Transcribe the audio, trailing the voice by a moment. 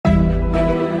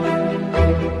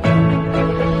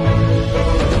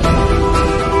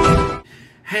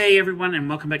Hey everyone, and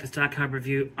welcome back to Star Cub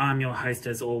Review. I'm your host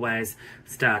as always,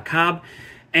 Star Cub.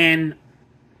 And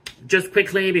just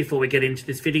quickly before we get into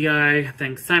this video,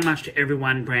 thanks so much to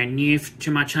everyone brand new to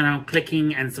my channel,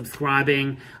 clicking and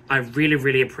subscribing. I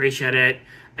really appreciate it,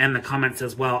 and the comments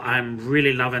as well. I'm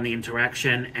really loving the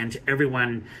interaction, and to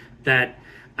everyone that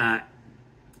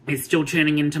is still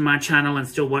tuning into my channel and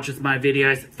still watches my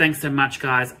videos, thanks so much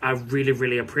guys. I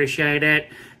really appreciate it.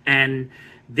 And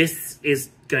this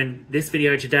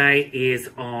video today is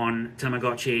on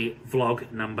Tamagotchi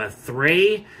vlog number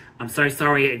 3. I'm so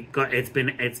sorry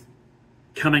it's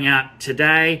coming out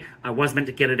today. I was meant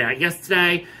to get it out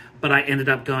yesterday, but I ended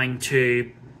up going to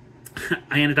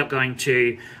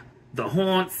the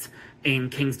haunts in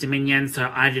King's Dominion,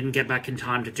 so I didn't get back in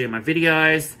time to do my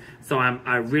videos. So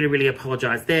I really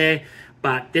apologize there.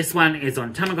 But this one is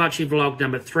on Tamagotchi vlog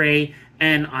number 3,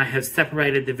 and I have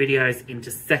separated the videos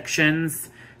into sections.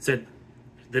 So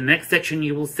the next section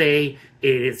you will see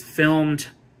is filmed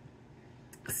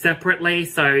separately,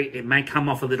 so it may come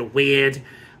off a little weird,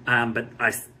 but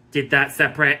I did that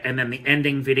separate. And then the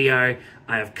ending video,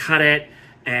 I have cut it,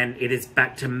 and it is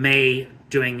back to me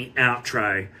doing the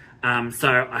outro.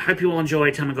 So I hope you all enjoy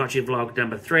Tamagotchi vlog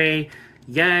number 3.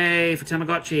 Yay for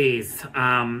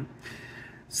Tamagotchis.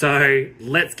 So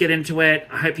let's get into it.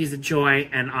 I hope you enjoy,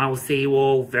 and I will see you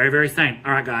all very soon.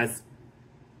 All right, guys.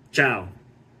 Ciao.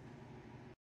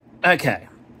 Okay,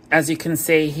 as you can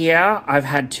see here, I've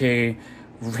had to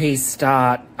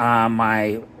restart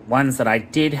my ones that I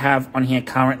did have on here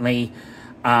currently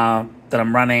that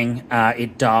I'm running.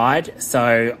 It died,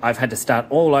 so I've had to start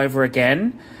all over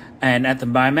again. And at the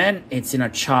moment, it's in a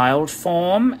child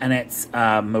form, and it's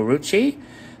Marucci.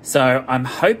 So I'm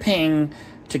hoping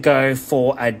to go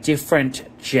for a different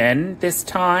gen this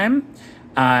time,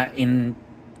 in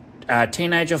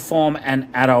teenager form and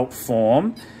adult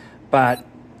form. But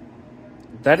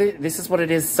this is what it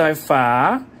is so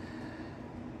far.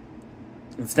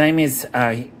 Its name is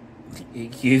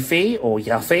Yuffie or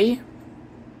Yuffie,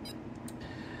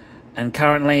 and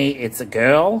currently it's a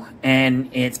girl, and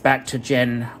it's back to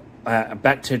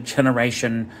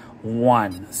generation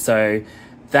 1. So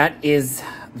that is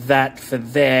that for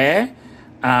there.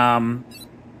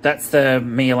 That's the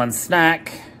meal and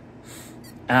snack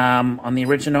on the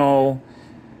original.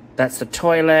 That's the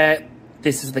toilet.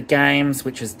 This is the games,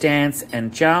 which is dance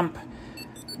and jump.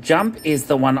 Jump is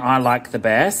the one I like the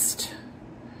best.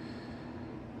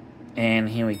 And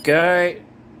here we go.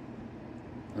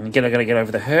 And again, I gotta get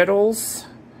over the hurdles.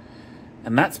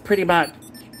 And that's pretty much,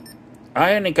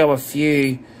 I only go a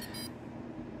few,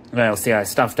 well, see, I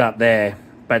stuffed up there.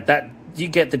 But that, you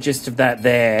get the gist of that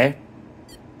there.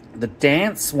 The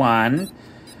dance one,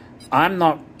 I'm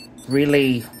not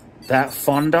really that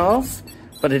fond of,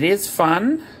 but it is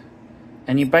fun.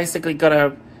 And you basically got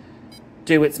to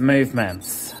do its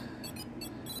movements.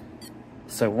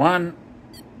 So 1,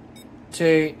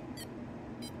 2,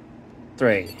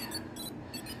 3.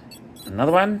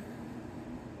 Another one.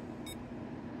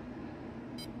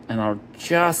 And I'll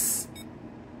just...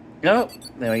 Oh,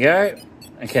 there we go.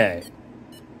 Okay.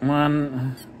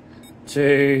 1,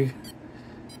 2,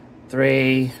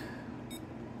 3,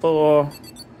 4.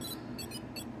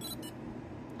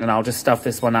 And I'll just stuff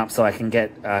this one up so I can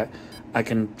get... I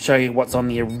can show you what's on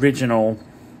the original.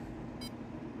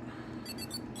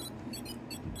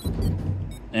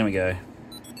 There we go.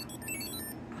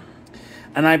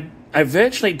 And I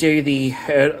virtually do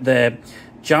the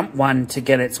jump one to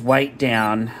get its weight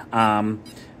down.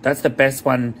 That's the best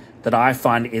one that I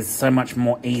find is so much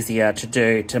more easier to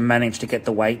do, to manage to get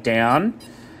the weight down.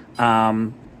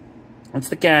 It's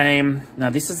the game. Now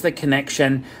this is the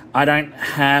connection. I don't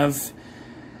have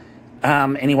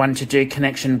anyone to do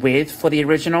connection with for the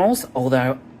originals,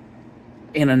 although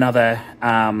in another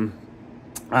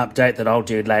update that I'll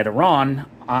do later on,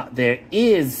 there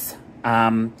is,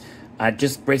 I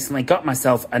just recently got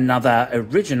myself another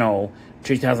original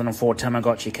 2004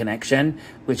 Tamagotchi connection,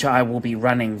 which I will be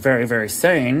running very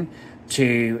soon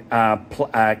to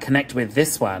connect with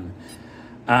this one.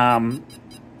 And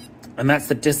that's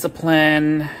the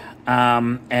discipline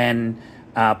and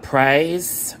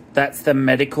praise. That's the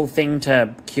medical thing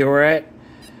to cure it.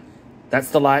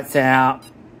 That's the lights out.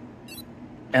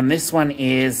 And this one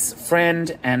is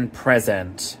friend and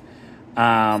present.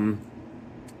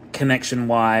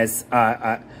 Connection-wise,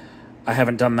 I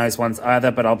haven't done those ones either,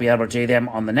 but I'll be able to do them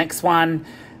on the next one.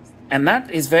 And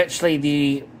that is virtually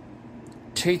the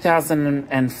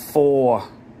 2004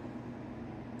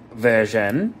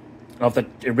 version of the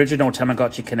original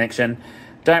Tamagotchi connection.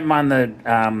 Don't mind the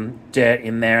dirt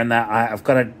in there and that. I've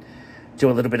got to do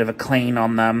a little bit of a clean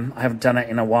on them. I haven't done it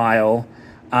in a while.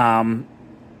 But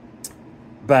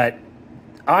but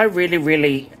I really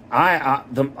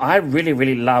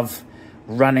love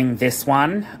running this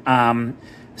one.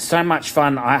 So much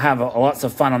fun. I have lots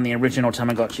of fun on the original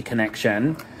Tamagotchi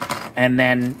connection. And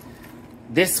then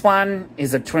this one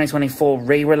is a 2024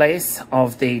 re-release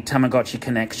of the Tamagotchi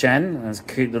connection. It's a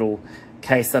cute little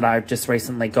case that I've just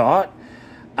recently got.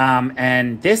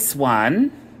 And this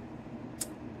one,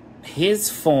 his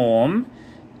form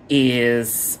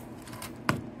is,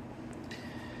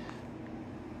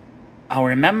 I'll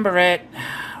remember it,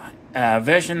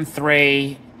 version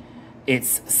 3,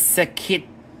 it's Sikitorichi.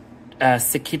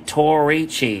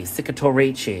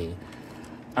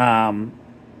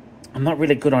 I'm not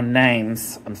really good on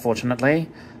names, unfortunately.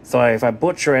 So if I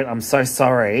butcher it, I'm so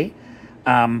sorry.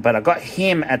 But I got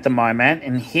him at the moment,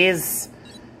 and his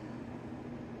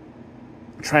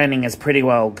training is pretty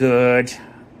well good.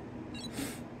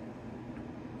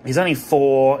 He's only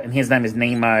 4, and his name is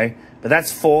Nemo. But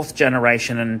that's 4th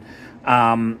generation, and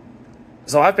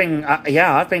so I've been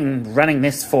running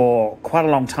this for quite a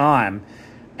long time,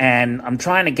 and I'm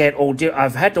trying to get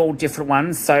I've had all different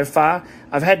ones so far.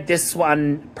 I've had this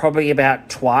one probably about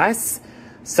twice.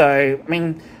 So, I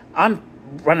mean, I'm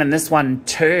running this one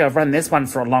too. I've run this one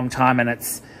for a long time, and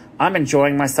I'm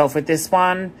enjoying myself with this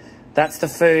one. That's the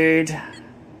food.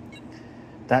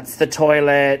 That's the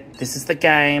toilet. This is the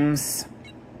games.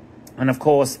 And of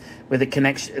course, with the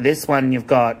connection, this one, you've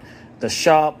got the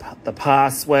shop, the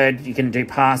password. You can do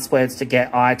passwords to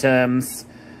get items,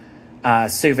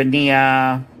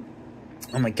 souvenir.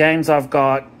 And the games I've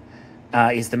got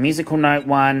is the musical note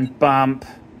one, bump,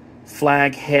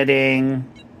 flag heading,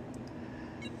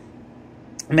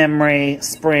 memory,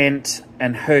 sprint,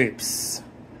 and hoops.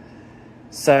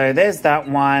 So there's that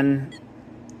one.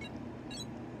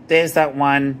 There's that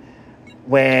one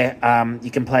where you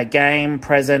can play game,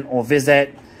 present, or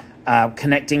visit,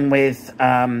 connecting with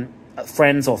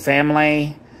friends or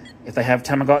family if they have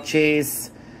Tamagotchis,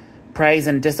 praise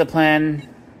and discipline,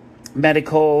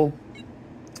 medical,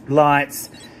 lights,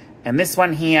 and this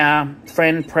one here,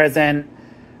 friend, present,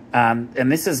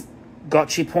 and this is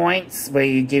Gotchi points, where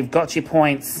you give Gotchi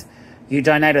points. You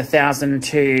donate 1,000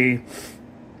 to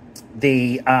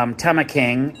the Tama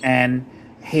King, and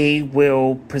he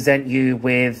will present you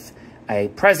with a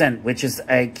present, which is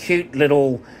a cute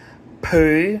little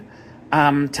poo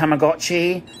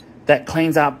Tamagotchi that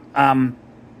cleans up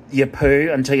your poo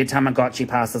until your Tamagotchi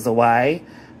passes away,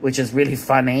 which is really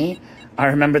funny. I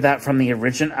remember that from the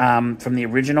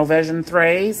original version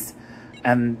 3s,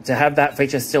 and to have that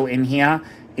feature still in here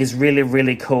is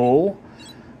really cool.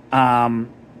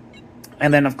 And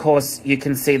then of course you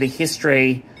can see the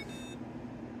history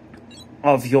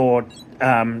of your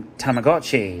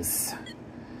Tamagotchis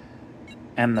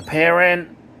and the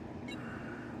parent.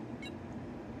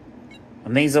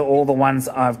 And these are all the ones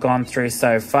I've gone through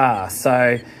so far.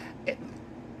 So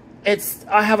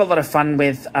I have a lot of fun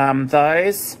with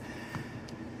those.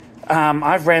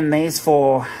 I've ran these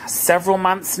for several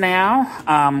months now,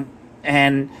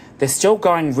 and they're still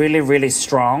going really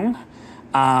strong.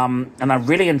 And I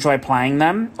really enjoy playing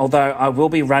them, although I will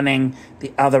be running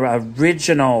the other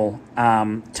original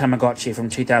Tamagotchi from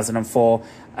 2004,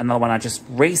 another one I just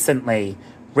recently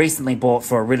bought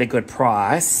for a really good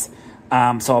price.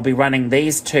 So I'll be running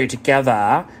these two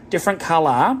together, different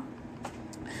colour,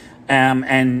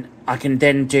 and I can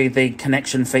then do the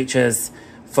connection features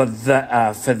for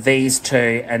these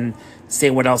two and see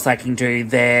what else I can do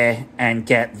there and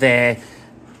get there.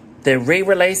 The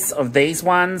re-release of these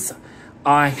ones,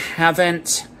 I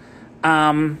haven't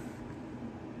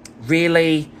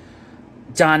really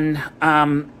done.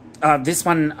 This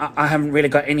one, I haven't really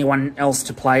got anyone else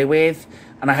to play with,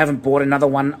 and I haven't bought another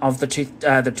one of the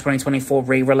 2024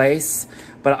 re-release,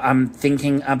 but I'm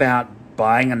thinking about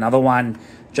buying another one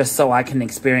just so I can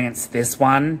experience this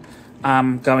one,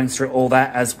 going through all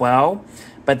that as well.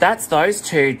 But that's those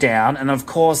two down, and of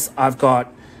course I've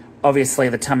got obviously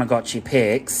the Tamagotchi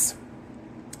Pix,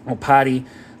 or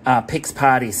Pix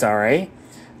Party, sorry.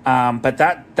 But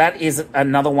that is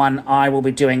another one I will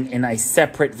be doing in a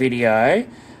separate video,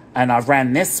 and I've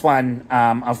ran this one.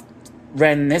 And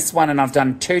I've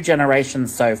done 2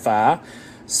 generations so far.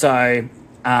 So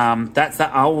that's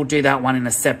that. I will do that one in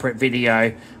a separate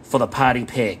video for the Party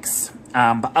Pix.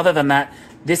 But other than that,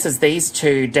 this is these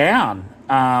two down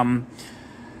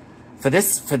for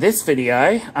this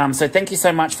video. So thank you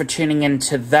so much for tuning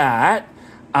into that.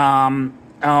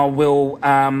 We'll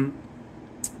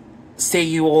see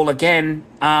you all again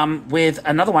with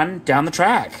another one down the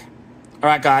track. All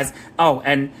right, guys. Oh,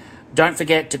 and don't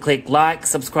forget to click like,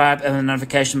 subscribe, and the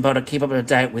notification bell to keep up to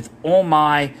date with all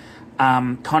my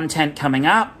content coming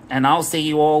up. And I'll see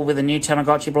you all with a new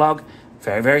Tamagotchi blog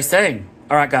very, very soon.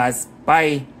 All right, guys.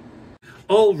 Bye.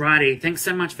 Alrighty, thanks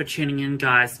so much for tuning in,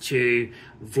 guys, to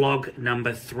vlog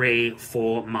number 3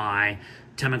 for my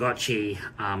Tamagotchi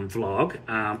vlog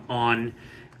on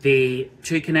the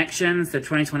two connections, the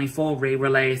 2024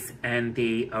 re-release and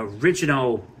the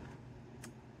original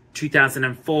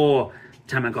 2004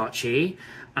 Tamagotchi.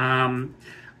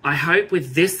 I hope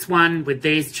with this one, with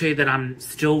these two that I'm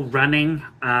still running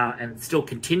and still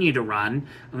continue to run,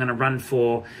 I'm going to run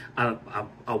for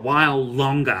a while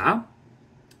longer.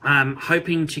 I'm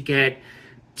hoping to get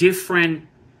different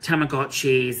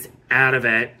Tamagotchis out of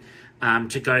it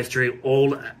to go through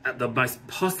all the most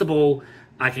possible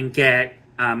I can get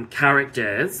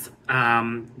characters,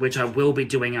 which I will be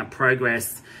doing a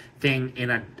progress thing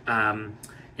in a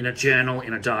journal,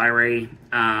 in a diary.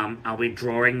 I'll be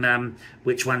drawing them,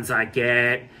 which ones I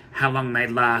get, how long they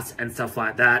last, and stuff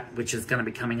like that, which is going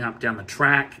to be coming up down the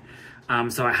track.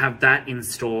 So I have that in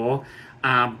store.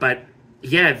 But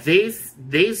yeah,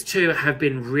 these two have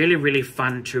been really, really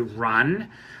fun to run.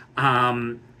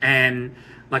 And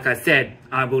like I said,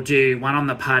 I will do one on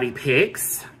the party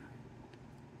pics,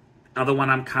 other one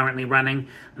I'm currently running,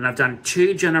 and I've done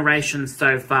 2 generations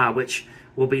so far, which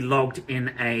will be logged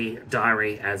in a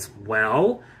diary as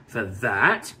well for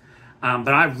that. But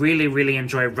I really, really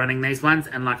enjoy running these ones.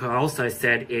 And like I also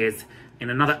said, is in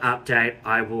another update,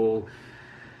 I will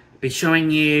be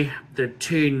showing you the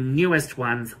 2 newest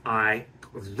ones I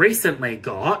recently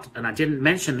got. And I didn't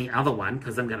mention the other one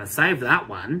because I'm going to save that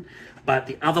one. But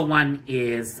the other one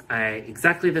is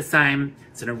exactly the same.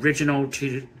 It's an original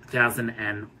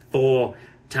 2004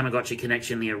 Tamagotchi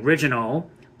connection, the original,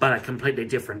 but a completely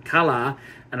different color.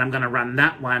 And I'm going to run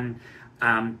that one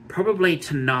probably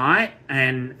tonight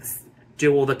and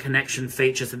do all the connection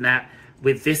features and that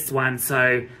with this one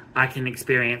so I can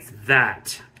experience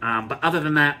that. But other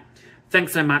than that,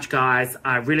 thanks so much, guys.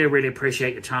 I really, really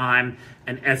appreciate your time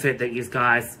and effort that you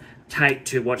guys take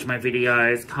to watch my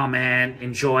videos, comment,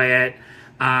 enjoy it.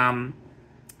 And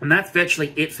that's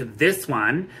virtually it for this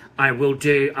one. I will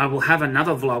have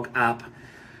another vlog up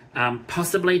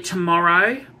possibly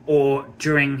tomorrow or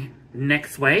during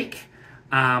next week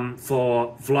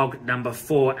for vlog number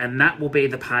 4, and that will be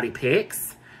the party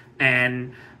pics.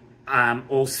 And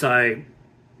also,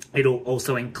 it'll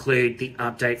also include the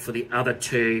update for the other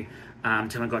 2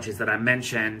 Tamagotchis that I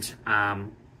mentioned,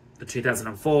 the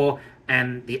 2004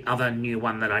 and the other new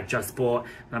one that I just bought.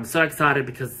 And I'm so excited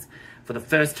because for the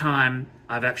first time,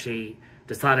 I've actually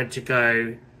decided to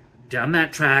go down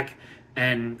that track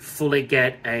and fully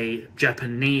get a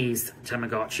Japanese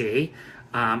Tamagotchi.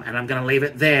 And I'm going to leave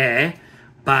it there,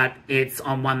 but it's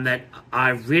on one that I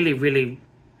really, really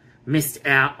missed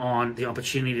out on the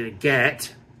opportunity to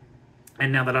get.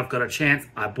 And now that I've got a chance,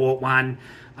 I bought one.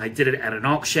 I did it at an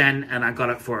auction and I got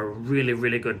it for a really,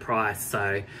 really good price.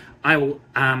 So I will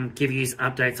give you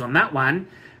updates on that one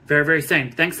very, very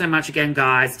soon. Thanks so much again,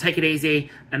 guys. Take it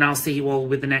easy, and I'll see you all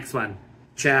with the next one.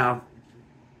 Ciao.